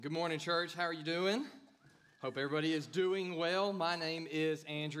Good morning, church. How are you doing? Hope everybody is doing well. My name is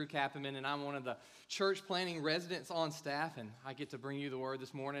Andrew Kappeman, and I'm one of the church planning residents on staff, and I get to bring you the word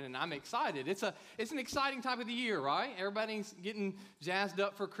this morning, and I'm excited. It's an exciting time of the year, right? Everybody's getting jazzed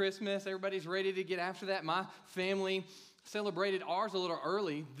up for Christmas. Everybody's ready to get after that. My family celebrated ours a little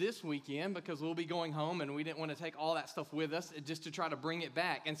early this weekend because we'll be going home, and we didn't want to take all that stuff with us just to try to bring it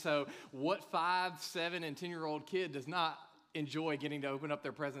back. And so what 5, 7, and 10-year-old kid does not enjoy getting to open up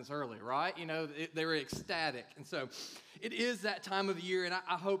their presents early, right? You know, they were ecstatic. And so it is that time of the year, and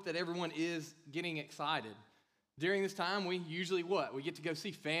I hope that everyone is getting excited. During this time, we usually what? We get to go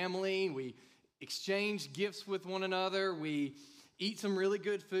see family, we exchange gifts with one another, we eat some really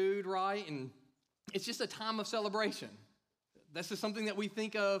good food, right? And it's just a time of celebration. That's just something that we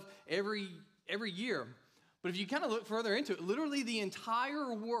think of every year. But if you kind of look further into it, literally the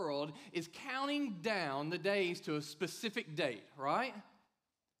entire world is counting down the days to a specific date, right?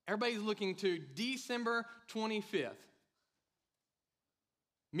 Everybody's looking to December 25th.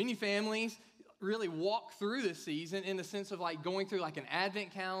 Many families really walk through this season in the sense of like going through like an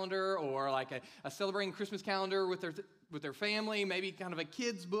Advent calendar or like a celebrating Christmas calendar with their family, maybe kind of a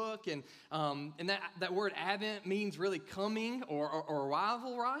kid's book. And that word Advent means really coming or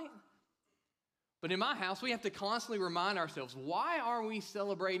arrival, right? But in my house, we have to constantly remind ourselves, why are we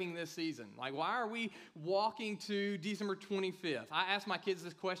celebrating this season? Like, why are we walking to December 25th? I ask my kids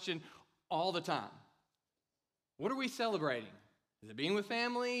this question all the time. What are we celebrating? Is it being with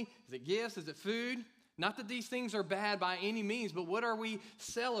family? Is it gifts? Is it food? Not that these things are bad by any means, but what are we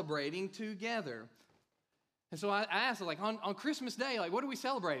celebrating together? And so I asked, like, on Christmas Day, like, what are we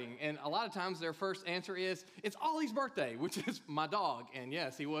celebrating? And a lot of times their first answer is, it's Ollie's birthday, which is my dog. And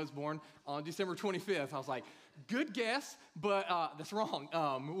yes, he was born on December 25th. I was like, good guess, but that's wrong.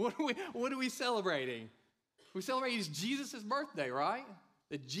 What are we celebrating? We celebrate Jesus' birthday, right?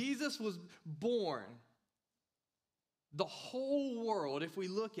 That Jesus was born. The whole world, if we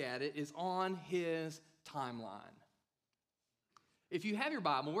look at it, is on his timeline. If you have your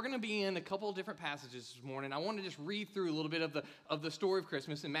Bible, we're going to be in a couple of different passages this morning. I want to just read through a little bit of the story of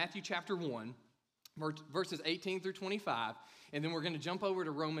Christmas in Matthew chapter 1, verses 18 through 25, and then we're going to jump over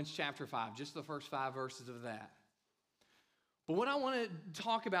to Romans chapter 5, just the first 5 verses of that. But what I want to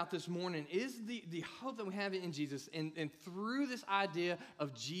talk about this morning is the hope that we have in Jesus, and through this idea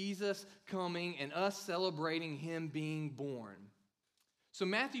of Jesus coming and us celebrating him being born. So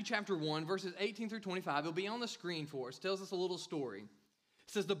Matthew chapter 1, verses 18 through 25, it'll be on the screen for us, tells us a little story. It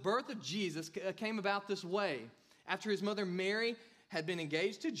says, the birth of Jesus came about this way. After his mother Mary had been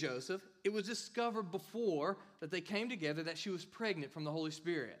engaged to Joseph, it was discovered before that they came together that she was pregnant from the Holy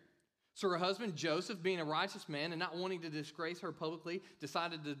Spirit. So her husband Joseph, being a righteous man and not wanting to disgrace her publicly,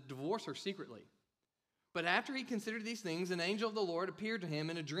 decided to divorce her secretly. But after he considered these things, an angel of the Lord appeared to him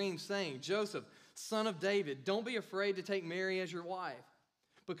in a dream, saying, Joseph, son of David, don't be afraid to take Mary as your wife,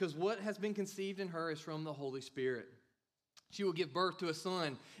 because what has been conceived in her is from the Holy Spirit. She will give birth to a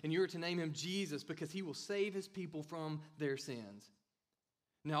son, and you are to name him Jesus, because he will save his people from their sins.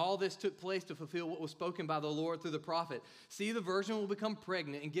 Now all this took place to fulfill what was spoken by the Lord through the prophet. See, the virgin will become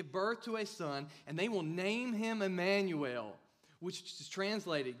pregnant and give birth to a son, and they will name him Emmanuel, which is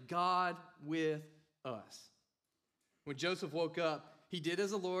translated, God with us. When Joseph woke up, he did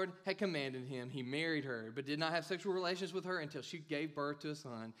as the Lord had commanded him. He married her, but did not have sexual relations with her until she gave birth to a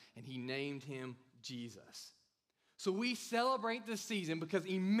son, and he named him Jesus. So we celebrate this season because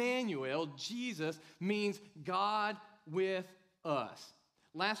Emmanuel, Jesus, means God with us.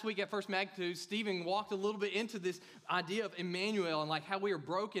 Last week at First Magnitude, Stephen walked a little bit into this idea of Emmanuel and like how we are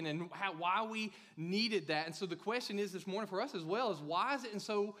broken and why we needed that. And so the question is this morning for us as well is, why is it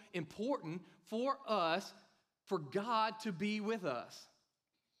so important for us for God to be with us?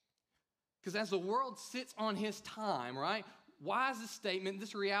 Because as the world sits on his time, right, why is this statement,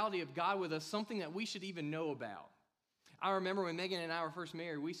 this reality of God with us, something that we should even know about? I remember when Megan and I were first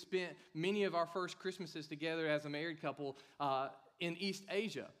married, we spent many of our first Christmases together as a married couple in East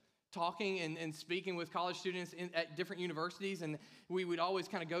Asia, talking and speaking with college students at different universities, and we would always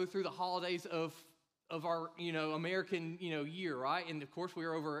kind of go through the holidays of our, American, year, right? And of course, we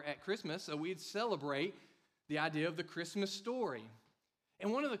were over at Christmas, so we'd celebrate the idea of the Christmas story.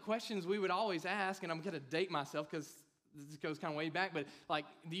 And one of the questions we would always ask, and I'm going to date myself because this goes kind of way back, but like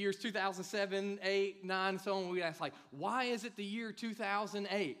the years 2007, 8, 9, and so on, we'd ask like, why is it the year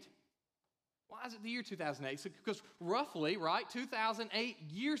 2008? Why is it the year 2008? So, because roughly, right, 2008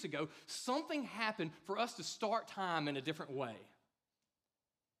 years ago, something happened for us to start time in a different way.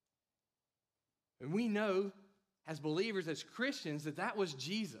 And we know as believers, as Christians, that was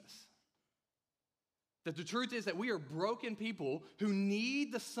Jesus. That the truth is that we are broken people who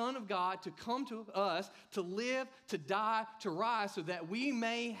need the Son of God to come to us, to live, to die, to rise, so that we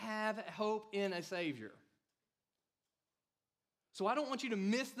may have hope in a Savior. So I don't want you to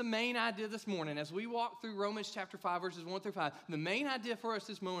miss the main idea this morning as we walk through Romans chapter 5, verses 1 through 5. The main idea for us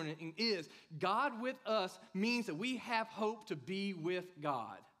this morning is God with us means that we have hope to be with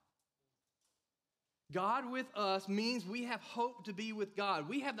God. God with us means we have hope to be with God.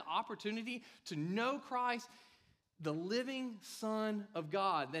 We have the opportunity to know Christ, the living Son of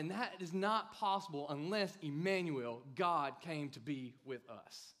God. And that is not possible unless Emmanuel, God, came to be with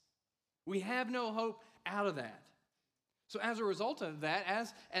us. We have no hope out of that. So as a result of that,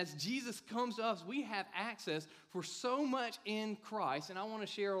 as Jesus comes to us, we have access for so much in Christ. And I want to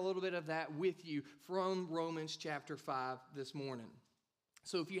share a little bit of that with you from Romans chapter 5 this morning.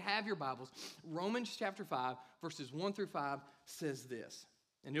 So if you have your Bibles, Romans chapter 5, verses 1 through 5 says this,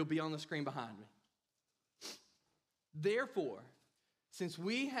 and it'll be on the screen behind me. Therefore, since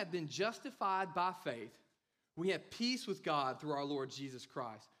we have been justified by faith, we have peace with God through our Lord Jesus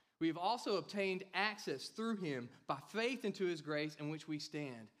Christ. We have also obtained access through him by faith into his grace in which we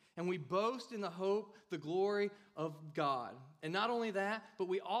stand. And we boast in the hope, the glory of God. And not only that, but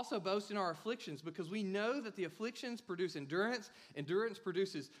we also boast in our afflictions because we know that the afflictions produce endurance, endurance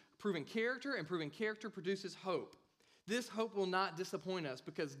produces proven character, and proven character produces hope. This hope will not disappoint us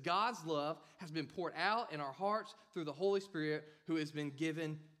because God's love has been poured out in our hearts through the Holy Spirit who has been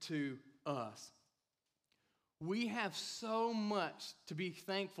given to us. We have so much to be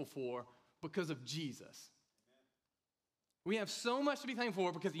thankful for because of Jesus. We have so much to be thankful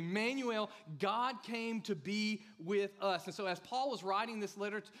for because Emmanuel, God came to be with us. And so as Paul was writing this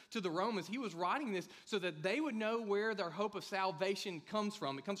letter to the Romans, he was writing this so that they would know where their hope of salvation comes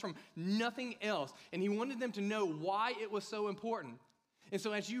from. It comes from nothing else. And he wanted them to know why it was so important. And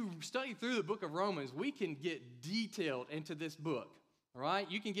so as you study through the book of Romans, we can get detailed into this book. All right?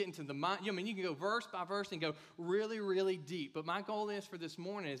 You can get into the mind. You can go verse by verse and go really, really deep. But my goal is for this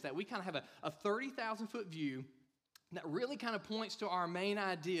morning is that we kind of have a 30,000-foot view that really kind of points to our main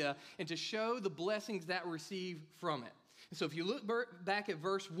idea and to show the blessings that we receive from it. And so if you look back at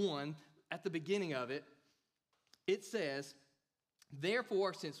verse 1, at the beginning of it, it says,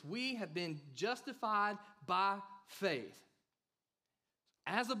 therefore, since we have been justified by faith,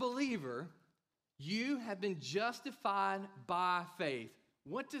 as a believer, you have been justified by faith.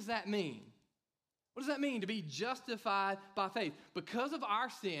 What does that mean? What does that mean to be justified by faith? Because of our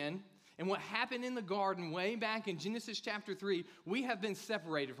sin, and what happened in the garden way back in Genesis chapter 3, we have been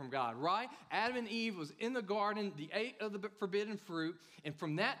separated from God, right? Adam and Eve was in the garden, they ate of the forbidden fruit, and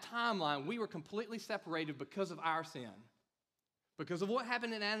from that timeline, we were completely separated because of our sin. Because of what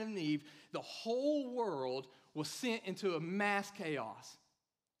happened in Adam and Eve, the whole world was sent into a mass chaos.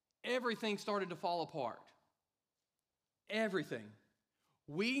 Everything started to fall apart. Everything.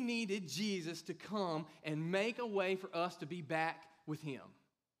 We needed Jesus to come and make a way for us to be back with him.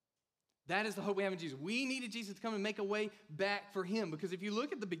 That is the hope we have in Jesus. We needed Jesus to come and make a way back for him. Because if you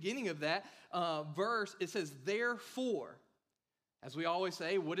look at the beginning of that verse, it says, therefore. As we always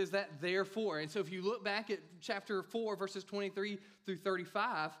say, what is that therefore? And so if you look back at chapter 4, verses 23 through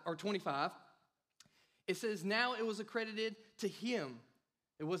 35, or 25, it says, now it was accredited to him.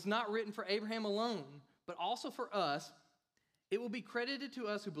 It was not written for Abraham alone, but also for us. It will be credited to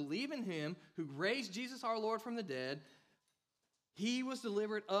us who believe in him, who raised Jesus our Lord from the dead. He was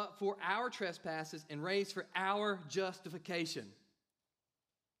delivered up for our trespasses and raised for our justification.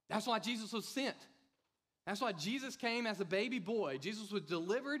 That's why Jesus was sent. That's why Jesus came as a baby boy. Jesus was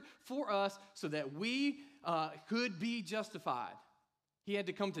delivered for us so that we could be justified. He had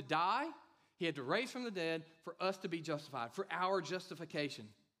to come to die. He had to raise from the dead for us to be justified, for our justification.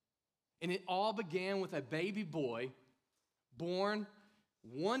 And it all began with a baby boy born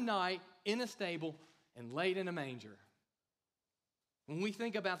one night in a stable and laid in a manger. When we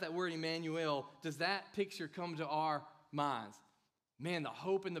think about that word Emmanuel, does that picture come to our minds? Man, the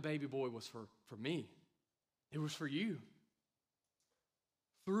hope in the baby boy was for me. It was for you.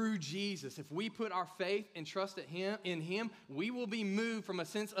 Through Jesus, if we put our faith and trust in him, we will be moved from a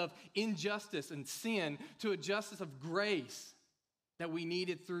sense of injustice and sin to a justice of grace that we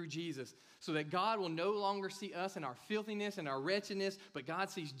needed through Jesus, so that God will no longer see us in our filthiness and our wretchedness, but God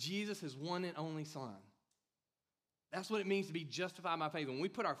sees Jesus, his one and only Son. That's what it means to be justified by faith. When we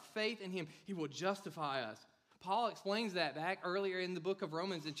put our faith in him, he will justify us. Paul explains that back earlier in the book of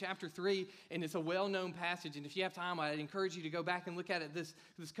Romans in chapter 3, and it's a well-known passage. And if you have time, I'd encourage you to go back and look at it this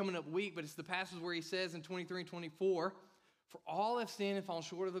coming up week. But it's the passage where he says in 23 and 24, for all have sinned and fallen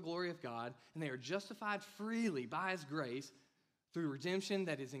short of the glory of God, and they are justified freely by his grace through redemption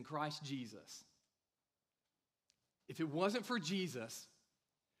that is in Christ Jesus. if it wasn't for Jesus,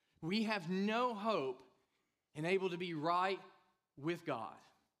 we have no hope in able to be right with God.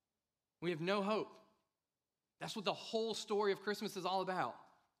 We have no hope. That's what the whole story of Christmas is all about.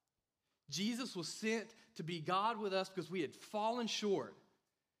 Jesus was sent to be God with us because we had fallen short,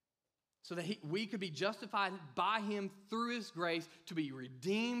 so that we could be justified by him through his grace, to be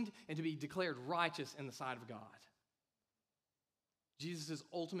redeemed and to be declared righteous in the sight of God. Jesus'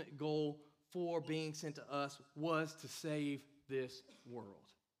 ultimate goal for being sent to us was to save this world.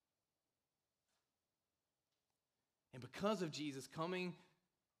 And because of Jesus coming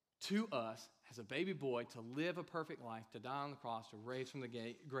to us as a baby boy to live a perfect life, to die on the cross, to raise from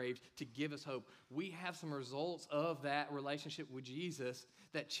the grave, to give us hope, we have some results of that relationship with Jesus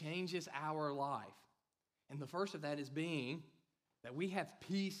that changes our life. And the first of that is being that we have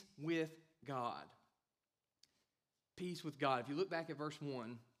peace with God. Peace with God. If you look back at verse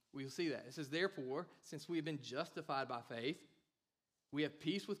 1, we'll see that. It says, therefore, since we have been justified by faith, we have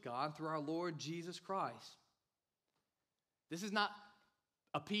peace with God through our Lord Jesus Christ. This is not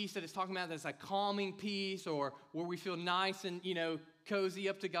a peace that it's talking about that's a calming peace, or where we feel nice and, cozy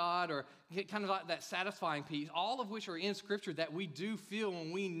up to God, or kind of like that satisfying peace, all of which are in Scripture that we do feel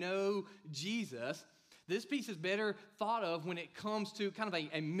when we know Jesus. This peace is better thought of when it comes to kind of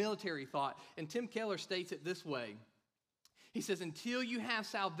a military thought. And Tim Keller states it this way. He says, until you have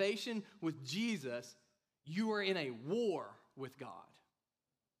salvation with Jesus, you are in a war with God.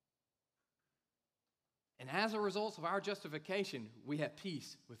 And as a result of our justification, we have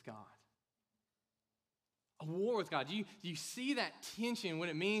peace with God. A war with God. Do you see that tension when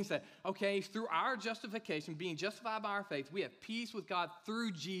it means that, okay, through our justification, being justified by our faith, we have peace with God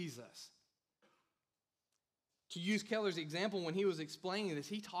through Jesus? To use Keller's example, when he was explaining this,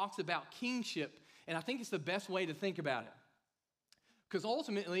 he talks about kingship, and I think it's the best way to think about it. Because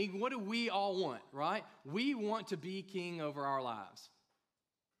ultimately, what do we all want, right? We want to be king over our lives.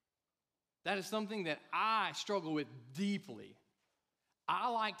 That is something that I struggle with deeply. I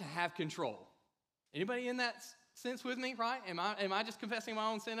like to have control. Anybody in that sense with me, right? Am I just confessing my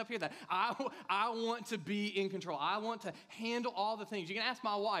own sin up here? That I want to be in control. I want to handle all the things. You can ask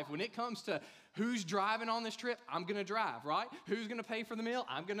my wife, when it comes to who's driving on this trip, I'm going to drive, right? Who's going to pay for the meal?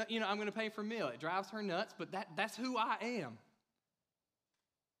 I'm going to pay for a meal. It drives her nuts, but that's who I am.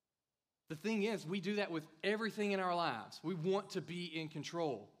 The thing is, we do that with everything in our lives. We want to be in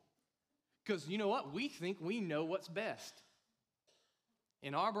control. Because you know what? We think we know what's best.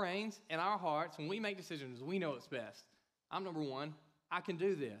 In our brains, in our hearts, when we make decisions, we know what's best. I'm number one. I can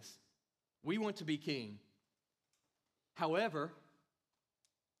do this. We want to be king. However,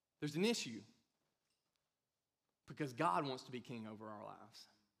 there's an issue. Because God wants to be king over our lives.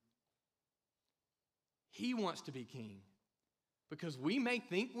 He wants to be king. Because we may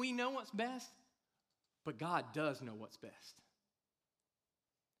think we know what's best, but God does know what's best.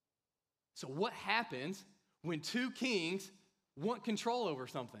 So what happens when two kings want control over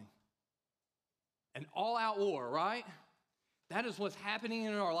something? An all-out war, right? That is what's happening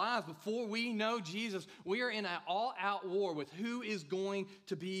in our lives. Before we know Jesus, we are in an all-out war with who is going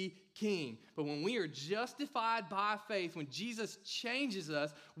to be king. But when we are justified by faith, when Jesus changes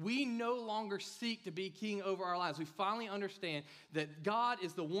us, we no longer seek to be king over our lives. We finally understand that God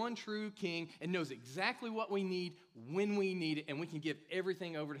is the one true king and knows exactly what we need when we need it, and we can give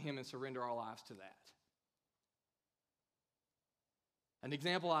everything over to him and surrender our lives to that. An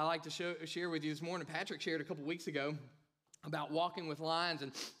example I like to share with you this morning, Patrick shared a couple weeks ago about walking with lions,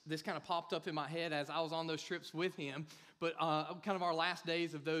 and this kind of popped up in my head as I was on those trips with him. But kind of our last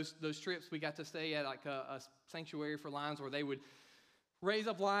days of those trips, we got to stay at like a sanctuary for lions where they would raise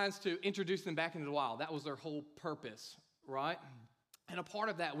up lions to introduce them back into the wild. That was their whole purpose, right? And a part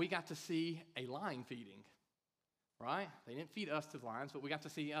of that, we got to see a lion feeding, right? They didn't feed us to the lions, but we got to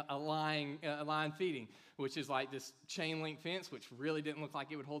see a lion feeding, which is like this chain link fence, which really didn't look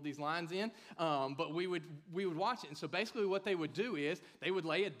like it would hold these lions in. But we would watch it. And so basically what they would do is they would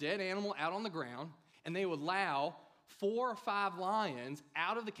lay a dead animal out on the ground, and they would allow 4 or 5 lions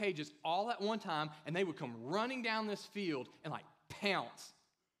out of the cages all at one time, and they would come running down this field and like pounce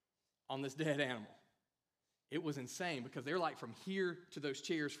on this dead animal. It was insane because they're like from here to those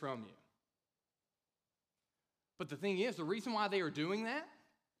chairs from you. But the thing is, the reason why they were doing that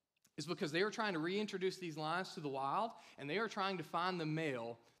is because they were trying to reintroduce these lions to the wild, and they were trying to find the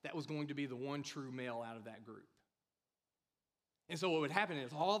male that was going to be the one true male out of that group. And so what would happen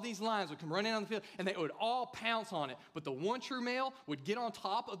is all these lions would come running on the field, and they would all pounce on it. But the one true male would get on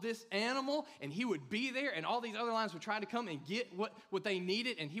top of this animal, and he would be there, and all these other lions would try to come and get what they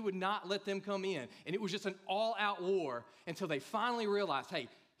needed, and he would not let them come in. And it was just an all-out war until they finally realized, hey,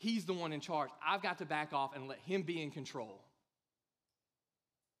 He's the one in charge. I've got to back off and let him be in control.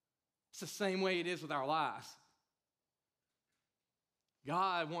 It's the same way it is with our lives.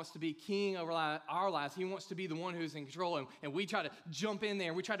 God wants to be king over our lives. He wants to be the one who's in control. And we try to jump in there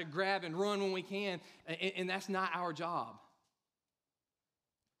and we try to grab and run when we can. And that's not our job.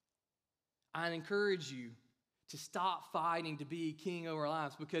 I encourage you to stop fighting to be king over our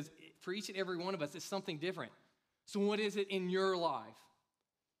lives, because for each and every one of us, it's something different. So what is it in your life?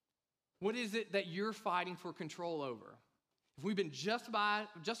 What is it that you're fighting for control over? If we've been justified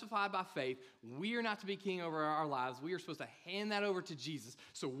by faith, we are not to be king over our lives. We are supposed to hand that over to Jesus.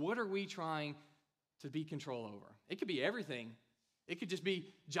 So what are we trying to be control over? It could be everything. It could just be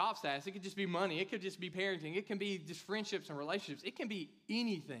job status. It could just be money. It could just be parenting. It can be just friendships and relationships. It can be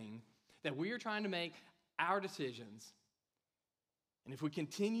anything that we are trying to make our decisions. And if we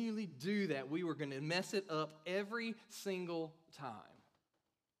continually do that, we are going to mess it up every single time.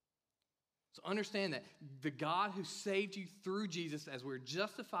 So understand that the God who saved you through Jesus, as we're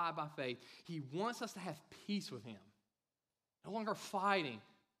justified by faith, he wants us to have peace with him. No longer fighting.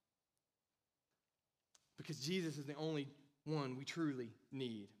 Because Jesus is the only one we truly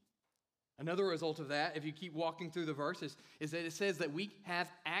need. Another result of that, if you keep walking through the verses, is that it says that we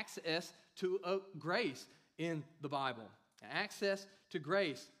have access to grace in the Bible. Access to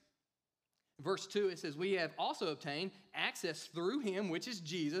grace. Verse 2, it says, we have also obtained access through him, which is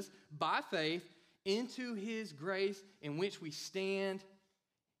Jesus, by faith, into his grace in which we stand,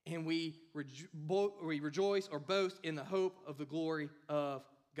 and we rejoice or boast in the hope of the glory of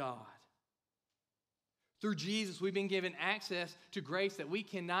God. Through Jesus, we've been given access to grace that we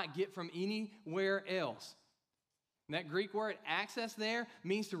cannot get from anywhere else. And that Greek word, access there,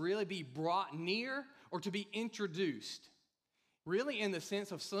 means to really be brought near or to be introduced. Really in the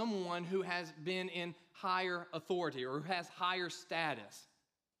sense of someone who has been in higher authority or who has higher status.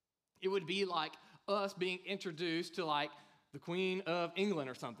 It would be like us being introduced to like the Queen of England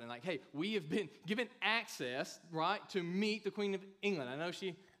or something. Like, hey, we have been given access, right, to meet the Queen of England. I know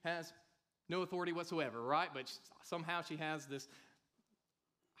she has no authority whatsoever, right? But somehow she has this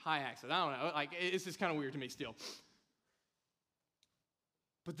high access. I don't know. Like, it's just kind of weird to me still.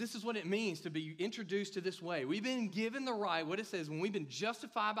 But this is what it means to be introduced to this way. We've been given the right, what it says, when we've been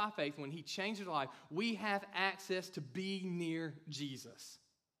justified by faith, when he changed our life, we have access to be near Jesus.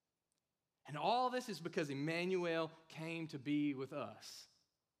 And all this is because Emmanuel came to be with us.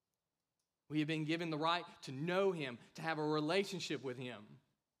 We have been given the right to know him, to have a relationship with him.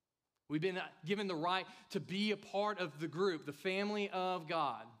 We've been given the right to be a part of the group, the family of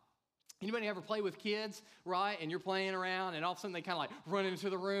God. Anybody ever play with kids, right? And you're playing around, and all of a sudden they kind of like run into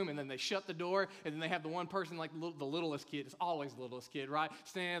the room, and then they shut the door, and then they have the one person, like the littlest kid, it's always the littlest kid, right?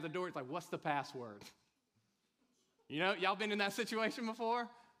 Standing at the door, it's like, what's the password? You know, y'all been in that situation before?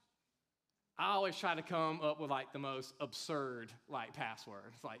 I always try to come up with like the most absurd like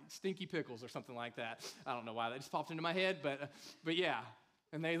password. It's like Stinky Pickles or something like that. I don't know why that just popped into my head, but yeah.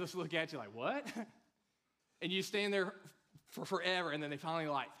 And they just look at you like, what? And you stand there for forever, and then they finally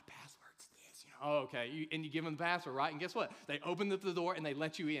like, the password's this, oh, okay. And you give them the password, right? And guess what? They open up the door, and they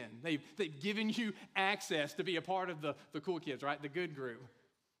let you in. They've given you access to be a part of the cool kids, right? The good group.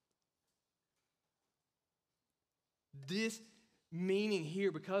 This meaning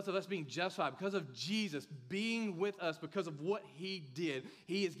here, because of us being justified, because of Jesus being with us, because of what he did,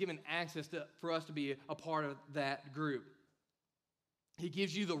 he has given access for us to be a part of that group. He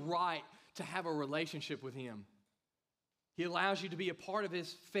gives you the right to have a relationship with him. He allows you to be a part of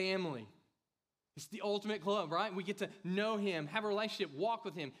his family. It's the ultimate club, right? We get to know him, have a relationship, walk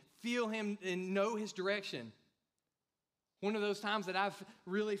with him, feel him, and know his direction. One of those times that I've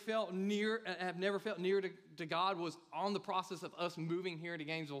really felt near, I've never felt near to God, was on the process of us moving here to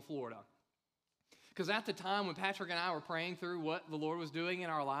Gainesville, Florida. Because at the time when Patrick and I were praying through what the Lord was doing in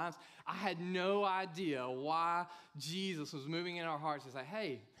our lives, I had no idea why Jesus was moving in our hearts to say,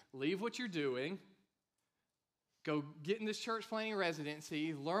 hey, leave what you're doing, go get in this church planting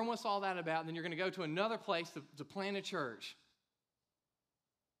residency, learn what's all that about, and then you're going to go to another place to plant a church.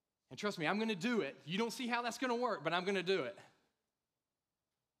 And trust me, I'm going to do it. You don't see how that's going to work, but I'm going to do it.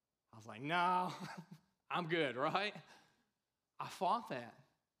 I was like, no, I'm good, right? I fought that.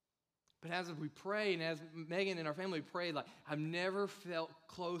 But as we prayed, and as Megan and our family prayed, like, I've never felt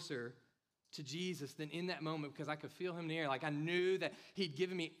closer to Jesus than in that moment, because I could feel him near. Like, I knew that he'd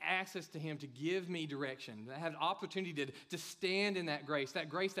given me access to him to give me direction. I had an opportunity to stand in that grace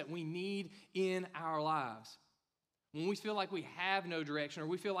that we need in our lives. When we feel like we have no direction, or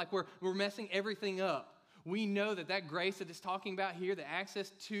we feel like we're messing everything up, we know that grace that it's talking about here, the access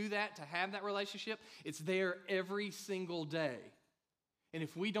to that, to have that relationship, it's there every single day. And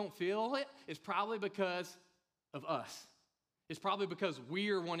if we don't feel it, it's probably because of us. It's probably because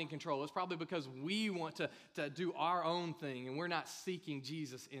we're wanting control. It's probably because we want to do our own thing and we're not seeking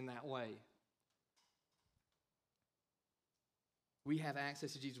Jesus in that way. We have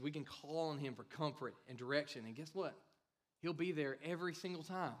access to Jesus. We can call on him for comfort and direction. And guess what? He'll be there every single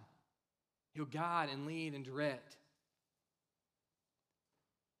time. He'll guide and lead and direct.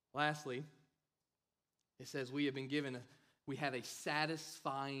 Lastly, it says we have a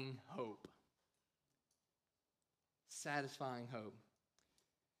satisfying hope. Satisfying hope.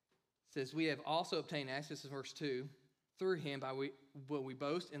 It says we have also obtained access to verse 2 through him by what we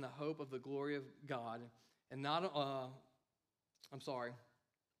boast in the hope of the glory of God. And not,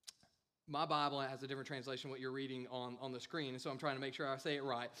 my Bible has a different translation than what you're reading on the screen, and so I'm trying to make sure I say it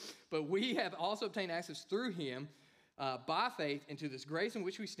right. But we have also obtained access through him by faith into this grace in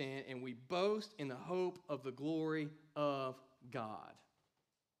which we stand, and we boast in the hope of the glory of God.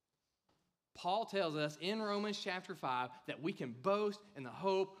 Paul tells us in Romans chapter 5 that we can boast in the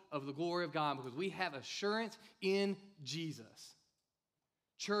hope of the glory of God because we have assurance in Jesus.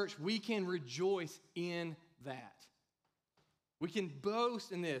 Church, we can rejoice in that. We can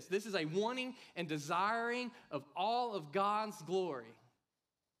boast in this. This is a wanting and desiring of all of God's glory.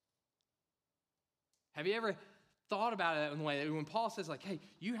 Have you ever thought about it in the way that when Paul says, like, hey,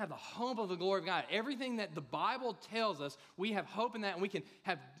 you have the hope of the glory of God, everything that the Bible tells us, we have hope in that, and we can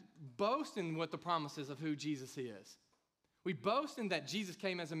have boast in what the promises of who Jesus is. We boast in that Jesus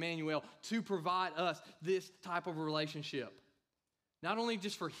came as Emmanuel to provide us this type of relationship. Not only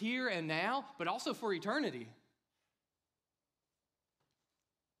just for here and now, but also for eternity.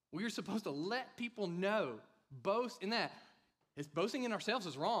 We are supposed to let people know, boast in that. It's boasting in ourselves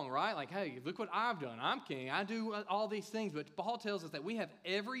is wrong, right? Like, hey, look what I've done. I'm king. I do all these things. But Paul tells us that we have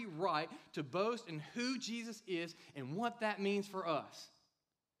every right to boast in who Jesus is and what that means for us.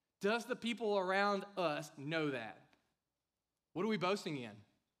 Does the people around us know that? What are we boasting in?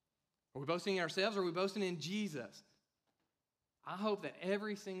 Are we boasting in ourselves or are we boasting in Jesus? I hope that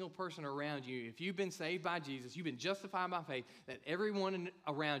every single person around you, if you've been saved by Jesus, you've been justified by faith, that everyone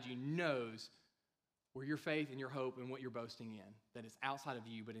around you knows where your faith and your hope and what you're boasting in, that it's outside of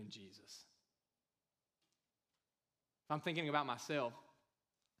you but in Jesus. If I'm thinking about myself,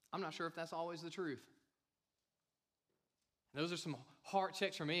 I'm not sure if that's always the truth. Those are some heart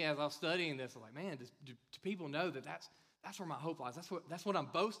checks for me as I was studying this. I'm like, man, do people know that that's where my hope lies? That's what I'm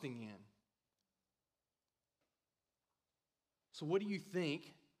boasting in. So what do you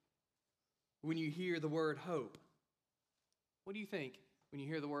think when you hear the word hope? What do you think when you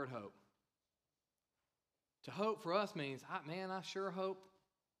hear the word hope? To hope for us means, I sure hope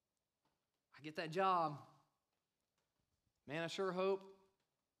I get that job. Man, I sure hope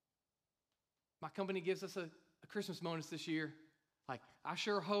my company gives us a Christmas bonus this year. Like, I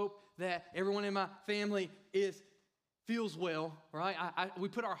sure hope that everyone in my family feels well, right? We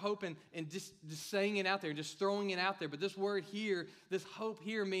put our hope in just saying it out there, just throwing it out there. But this word here, this hope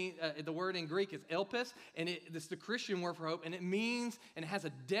here, the word in Greek is elpis, and it's the Christian word for hope, and it means and it has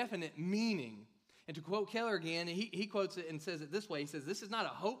a definite meaning. And to quote Keller again, he quotes it and says it this way. He says, this is not a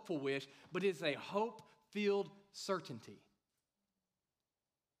hopeful wish, but it's a hope-filled certainty.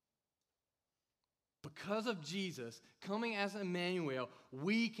 Because of Jesus coming as Emmanuel,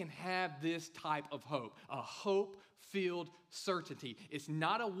 we can have this type of hope, a hope-filled certainty. It's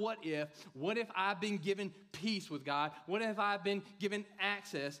not a what if. What if I've been given peace with God? What if I've been given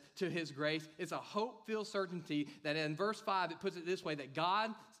access to his grace? It's a hope-filled certainty that in verse 5, it puts it this way, that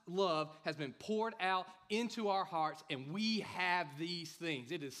God's love has been poured out into our hearts, and we have these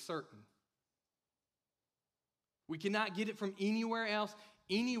things. It is certain. We cannot get it from anywhere else.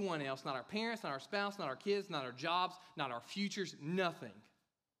 Anyone else, not our parents, not our spouse, not our kids, not our jobs, not our futures, nothing.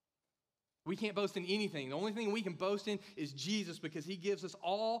 We can't boast in anything. The only thing we can boast in is Jesus because he gives us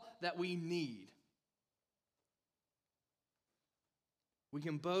all that we need. We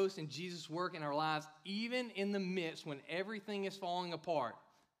can boast in Jesus' work in our lives even in the midst when everything is falling apart.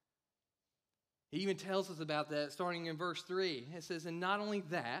 He even tells us about that starting in verse 3. It says, and not only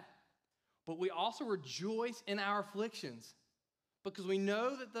that, but we also rejoice in our afflictions. Because we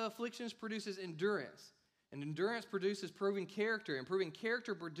know that the afflictions produces endurance, and endurance produces proven character, and proven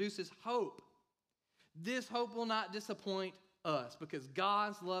character produces hope. This hope will not disappoint us because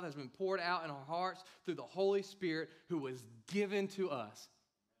God's love has been poured out in our hearts through the Holy Spirit who was given to us.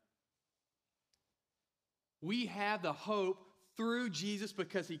 We have the hope through Jesus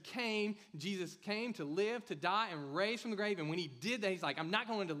because Jesus came to live, to die, and raise from the grave. And when he did that, he's like, I'm not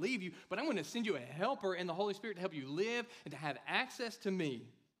going to leave you, but I'm going to send you a helper in the Holy Spirit to help you live and to have access to me.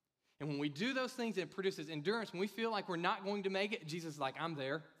 And when we do those things, it produces endurance. When we feel like we're not going to make it, Jesus is like, I'm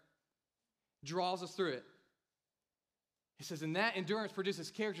there. Draws us through it. He says, and that endurance produces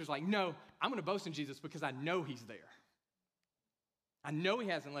characters like, no, I'm going to boast in Jesus because I know he's there. I know he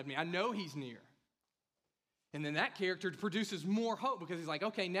hasn't left me. I know he's near. And then that character produces more hope because he's like,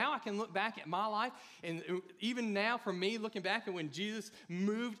 okay, now I can look back at my life. And even now for me, looking back at when Jesus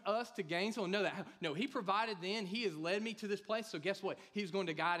moved us to Gainesville, and know that, no, he provided then. He has led me to this place. So guess what? He's going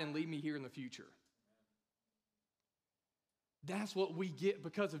to guide and lead me here in the future. That's what we get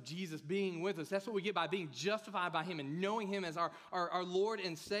because of Jesus being with us. That's what we get by being justified by him and knowing him as our Lord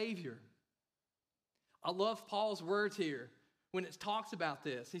and Savior. I love Paul's words here when it talks about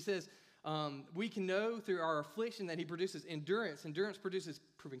this. He says, we can know through our affliction that he produces endurance. Endurance produces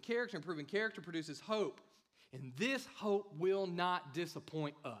proven character, and proven character produces hope. And this hope will not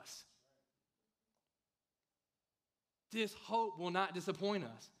disappoint us. This hope will not disappoint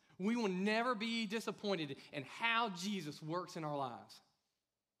us. We will never be disappointed in how Jesus works in our lives.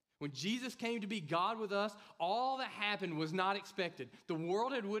 When Jesus came to be God with us, all that happened was not expected. The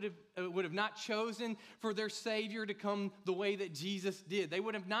world would have not chosen for their Savior to come the way that Jesus did. They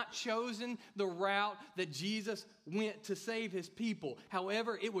would have not chosen the route that Jesus went to save his people.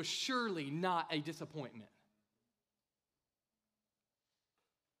 However, it was surely not a disappointment.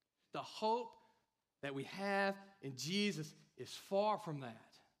 The hope that we have in Jesus is far from that.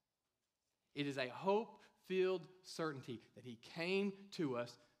 It is a hope-filled certainty that he came to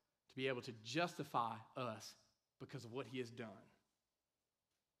us to be able to justify us because of what he has done.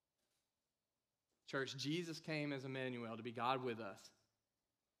 Church, Jesus came as Emmanuel to be God with us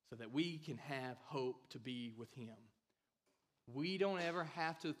so that we can have hope to be with him. We don't ever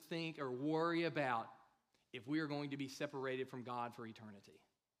have to think or worry about if we are going to be separated from God for eternity.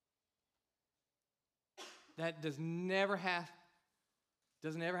 That doesn't ever have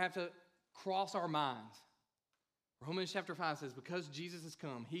to cross our minds. Romans chapter 5 says, because Jesus has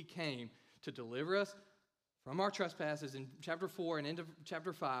come, he came to deliver us from our trespasses in chapter 4 and into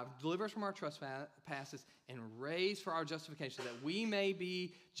chapter 5, deliver us from our trespasses and raise for our justification so that we may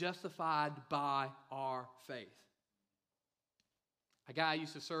be justified by our faith. A guy I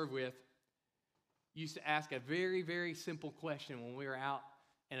used to serve with used to ask a very, very simple question when we were out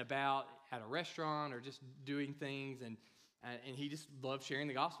and about at a restaurant or just doing things, and he just loved sharing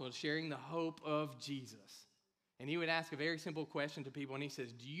the gospel and sharing the hope of Jesus. And he would ask a very simple question to people, and he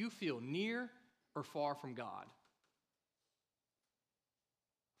says, do you feel near or far from God?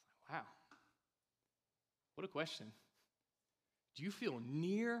 I was like, wow, what a question. Do you feel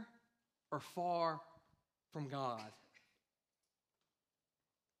near or far from God?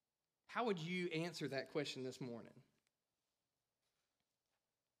 How would you answer that question this morning?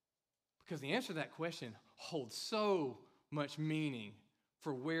 Because the answer to that question holds so much meaning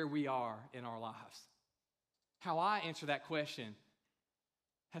for where we are in our lives. How I answer that question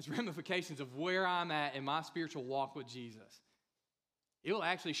has ramifications of where I'm at in my spiritual walk with Jesus. It will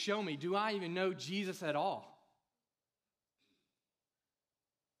actually show me, do I even know Jesus at all?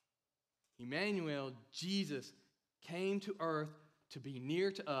 Emmanuel, Jesus, came to earth to be near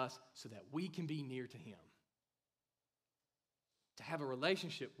to us so that we can be near to him. To have a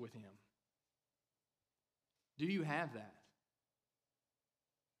relationship with him. Do you have that?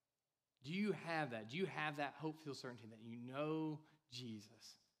 Do you have that? Do you have that hope-filled certainty that you know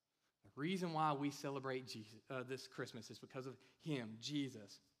Jesus? The reason why we celebrate Jesus, this Christmas is because of him,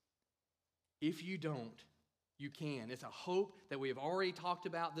 Jesus. If you don't, you can. It's a hope that we have already talked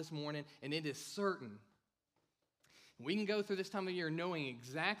about this morning, and it is certain. We can go through this time of year knowing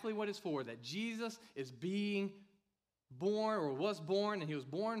exactly what it's for, that Jesus is being born or was born, and he was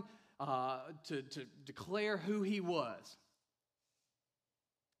born to declare who he was.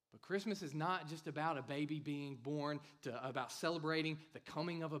 But Christmas is not just about a baby being born, about celebrating the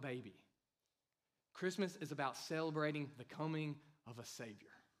coming of a baby. Christmas is about celebrating the coming of a Savior.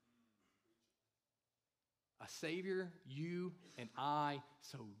 A Savior you and I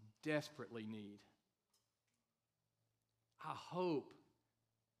so desperately need. I hope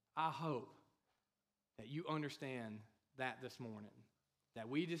that you understand that this morning. That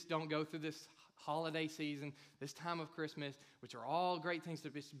we just don't go through this holiday season, this time of Christmas, which are all great things to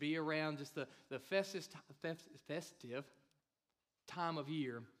just be around, just the festive time of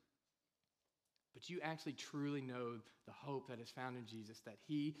year. But you actually truly know the hope that is found in Jesus, that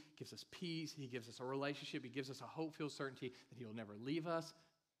he gives us peace, he gives us a relationship, he gives us a hope-filled certainty that he will never leave us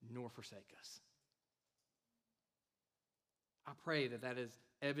nor forsake us. I pray that that is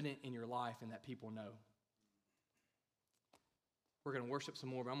evident in your life and that people know. We're going to worship some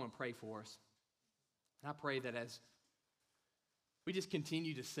more, but I'm going to pray for us. And I pray that as we just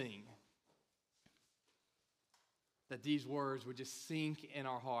continue to sing, that these words would just sink in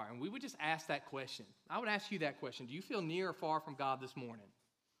our heart. And we would just ask that question. I would ask you that question. Do you feel near or far from God this morning?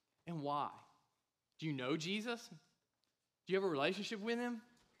 And why? Do you know Jesus? Do you have a relationship with him?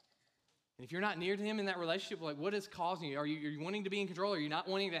 And if you're not near to him in that relationship, like, what is causing you? Are you wanting to be in control? Are you not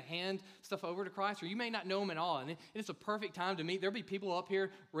wanting to hand stuff over to Christ? Or you may not know him at all. And it's a perfect time to meet. There'll be people up here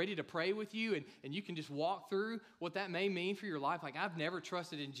ready to pray with you, and you can just walk through what that may mean for your life. Like, I've never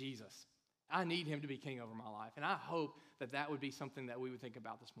trusted in Jesus. I need him to be king over my life. And I hope that that would be something that we would think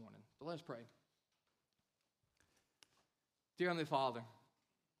about this morning. So let's pray. Dear Heavenly Father,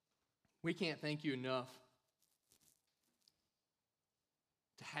 we can't thank you enough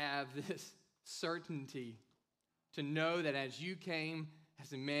to have this certainty, to know that as you came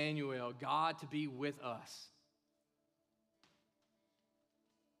as Emmanuel, God to be with us,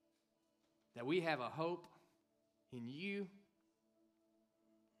 that we have a hope in you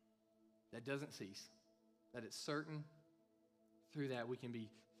that doesn't cease, that it's certain. Through that we can be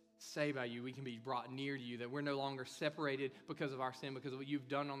saved by you, we can be brought near to you, that we're no longer separated because of our sin, because of what you've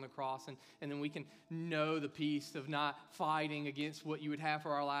done on the cross, and then we can know the peace of not fighting against what you would have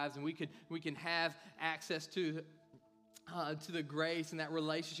for our lives, and we can have access to the grace and that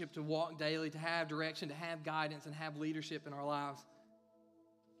relationship to walk daily, to have direction, to have guidance, and have leadership in our lives,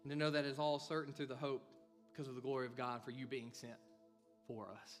 and to know that it's all certain through the hope because of the glory of God for you being sent for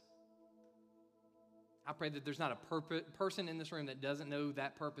us. I pray that there's not a person in this room that doesn't know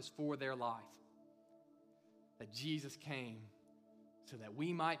that purpose for their life. That Jesus came so that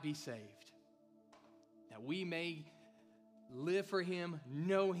we might be saved. That we may live for him,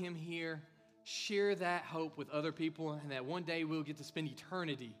 know him here, share that hope with other people, and that one day we'll get to spend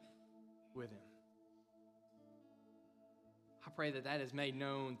eternity with him. I pray that that is made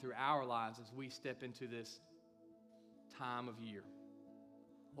known through our lives as we step into this time of year.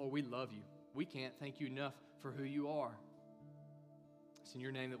 Lord, we love you. We can't thank you enough for who you are. It's in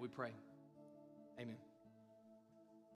your name that we pray. Amen.